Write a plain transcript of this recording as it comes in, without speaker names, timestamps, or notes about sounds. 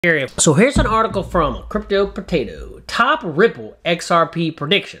area. So here's an article from Crypto Potato. Top Ripple XRP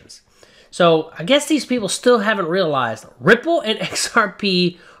predictions. So I guess these people still haven't realized Ripple and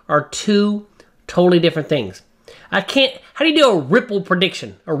XRP are two totally different things. How do you do a Ripple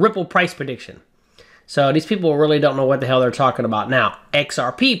prediction, a Ripple price prediction? So these people really don't know what the hell they're talking about. Now,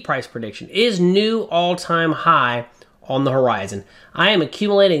 XRP price prediction is new all-time high on the horizon. I am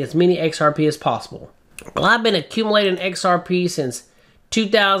accumulating as many XRP as possible. Well, I've been accumulating XRP since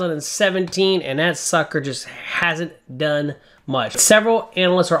 2017, and that sucker just hasn't done much. Several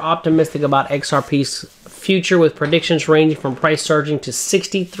analysts are optimistic about XRP's future, with predictions ranging from price surging to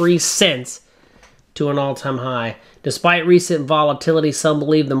 63 cents to an all-time high. Despite recent volatility, some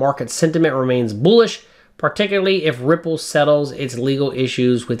believe the market sentiment remains bullish, particularly if Ripple settles its legal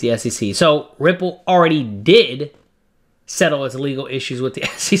issues with the SEC. So Ripple already did settle its legal issues with the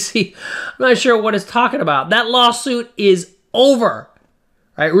SEC. I'm not sure what it's talking about. That lawsuit is over.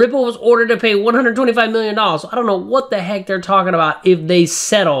 Right? Ripple was ordered to pay $125 million. So I don't know what the heck they're talking about. If they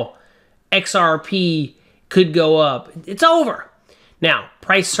settle, XRP could go up. It's over. Now,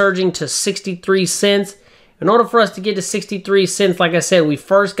 price surging to 63 cents. In order for us to get to 63 cents, like I said, we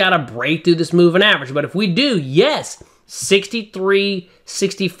first got to break through this moving average. But if we do, yes, 63,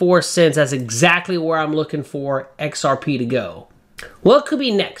 64 cents. That's exactly where I'm looking for XRP to go. What could be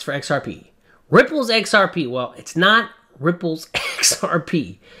next for XRP? Ripple's XRP. Well, it's not Ripple's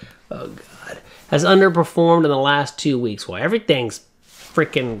XRP. Oh, God. Has underperformed in the last 2 weeks. Well, everything's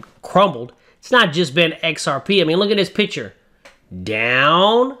freaking crumbled. It's not just been XRP. I mean, look at this picture.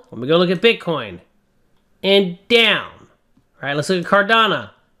 Down. Let me go look at Bitcoin. And down. All right, let's look at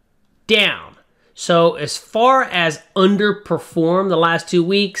Cardano. Down. So as far as underperformed the last 2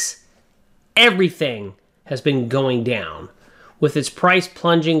 weeks, everything has been going down, with its price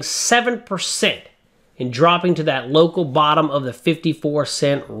plunging 7% and dropping to that local bottom of the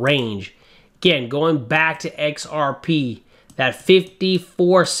 54-cent range. Again, going back to XRP, that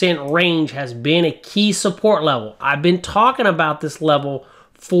 54-cent range has been a key support level. I've been talking about this level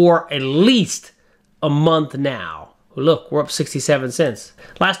for at least a month now. Look, we're up 67 cents.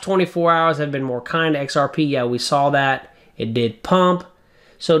 Last 24 hours have been more kind to XRP. Yeah, we saw that. It did pump.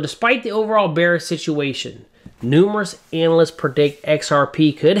 So despite the overall bearish situation, numerous analysts predict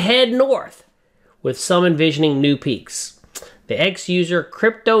XRP could head north, with some envisioning new peaks. The ex-user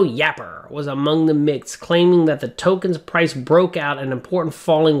Crypto Yapper was among the mix, claiming that the token's price broke out an important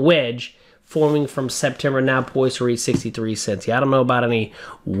falling wedge forming from September, now poised to reach 63 cents. Yeah, I don't know about any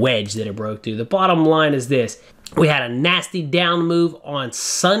wedge that it broke through. The bottom line is this. We had a nasty down move on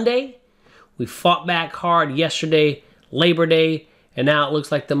Sunday. We fought back hard yesterday, Labor Day, and now it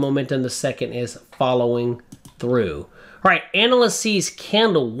looks like the momentum the second is following through. All right, analyst sees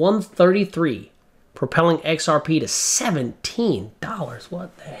candle 133 propelling XRP to $17.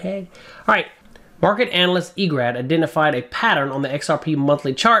 What the heck? All right, market analyst Egrad identified a pattern on the XRP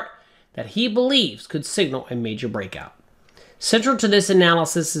monthly chart that he believes could signal a major breakout. Central to this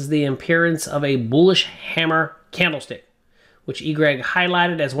analysis is the appearance of a bullish hammer candlestick, which Egrad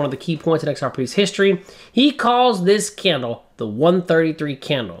highlighted as one of the key points in XRP's history. He calls this candle the 133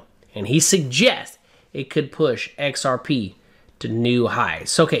 candle, and he suggests it could push XRP to new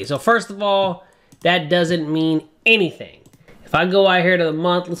highs. Okay, so first of all, that doesn't mean anything. If I go out here to the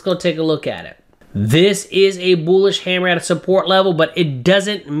month, let's go take a look at it. This is a bullish hammer at a support level, but it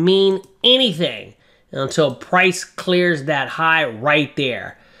doesn't mean anything until price clears that high right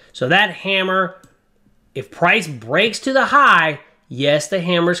there. So that hammer, if price breaks to the high, yes, the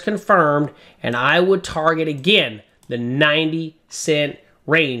hammer's confirmed, and I would target again the 90-cent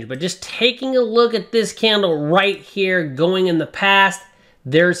range. But just taking a look at this candle right here going in the past,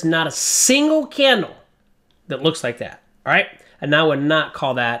 there's not a single candle that looks like that, all right? And I would not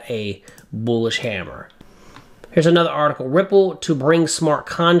call that a bullish hammer. Here's another article. Ripple to bring smart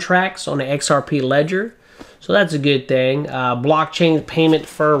contracts on the XRP ledger. So that's a good thing. Blockchain payment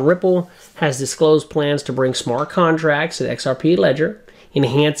firm Ripple has disclosed plans to bring smart contracts to the XRP ledger,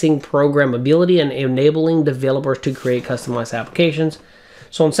 enhancing programmability and enabling developers to create customized applications.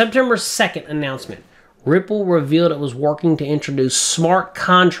 So on September 2nd announcement, Ripple revealed it was working to introduce smart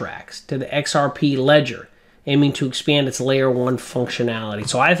contracts to the XRP ledger, aiming to expand its layer 1 functionality.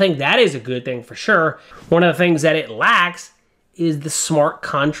 So I think that is a good thing for sure. One of the things that it lacks is the smart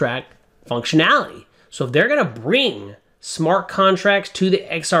contract functionality. So if they're going to bring smart contracts to the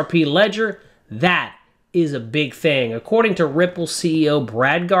XRP ledger, that is a big thing. According to Ripple CEO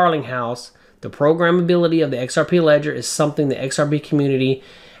Brad Garlinghouse, the programmability of the XRP ledger is something the XRP community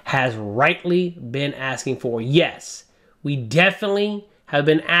has rightly been asking for. Yes, we definitely have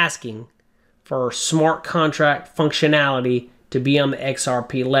been asking for smart contract functionality to be on the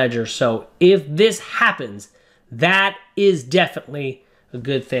XRP ledger. So if this happens, that is definitely a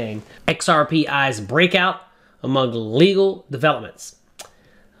good thing. XRP eyes breakout among legal developments.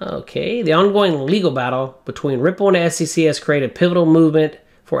 Okay, the ongoing legal battle between Ripple and the SEC has created a pivotal movement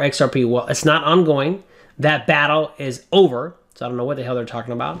for XRP. Well, it's not ongoing. That battle is over. So I don't know what the hell they're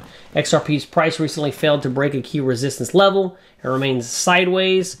talking about. XRP's price recently failed to break a key resistance level and remains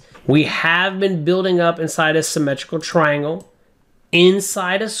sideways. We have been building up inside a symmetrical triangle,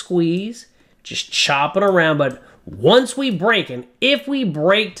 inside a squeeze, just chopping around. But once we break, and if we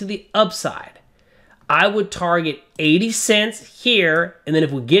break to the upside, I would target 80 cents here. And then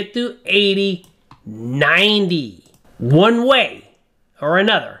if we get through 80, 90, one way or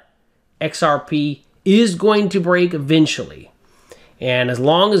another, XRP is going to break eventually. And as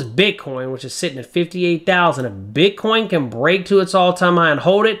long as Bitcoin, which is sitting at 58,000, if Bitcoin can break to its all-time high and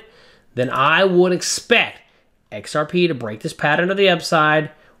hold it, then I would expect XRP to break this pattern to the upside,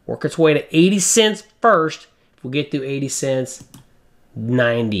 work its way to 80 cents first. If we get through 80 cents,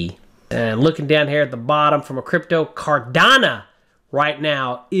 90. And looking down here at the bottom from a crypto, Cardano right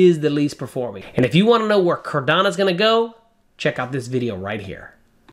now is the least performing. And if you want to know where Cardano is going to go, check out this video right here.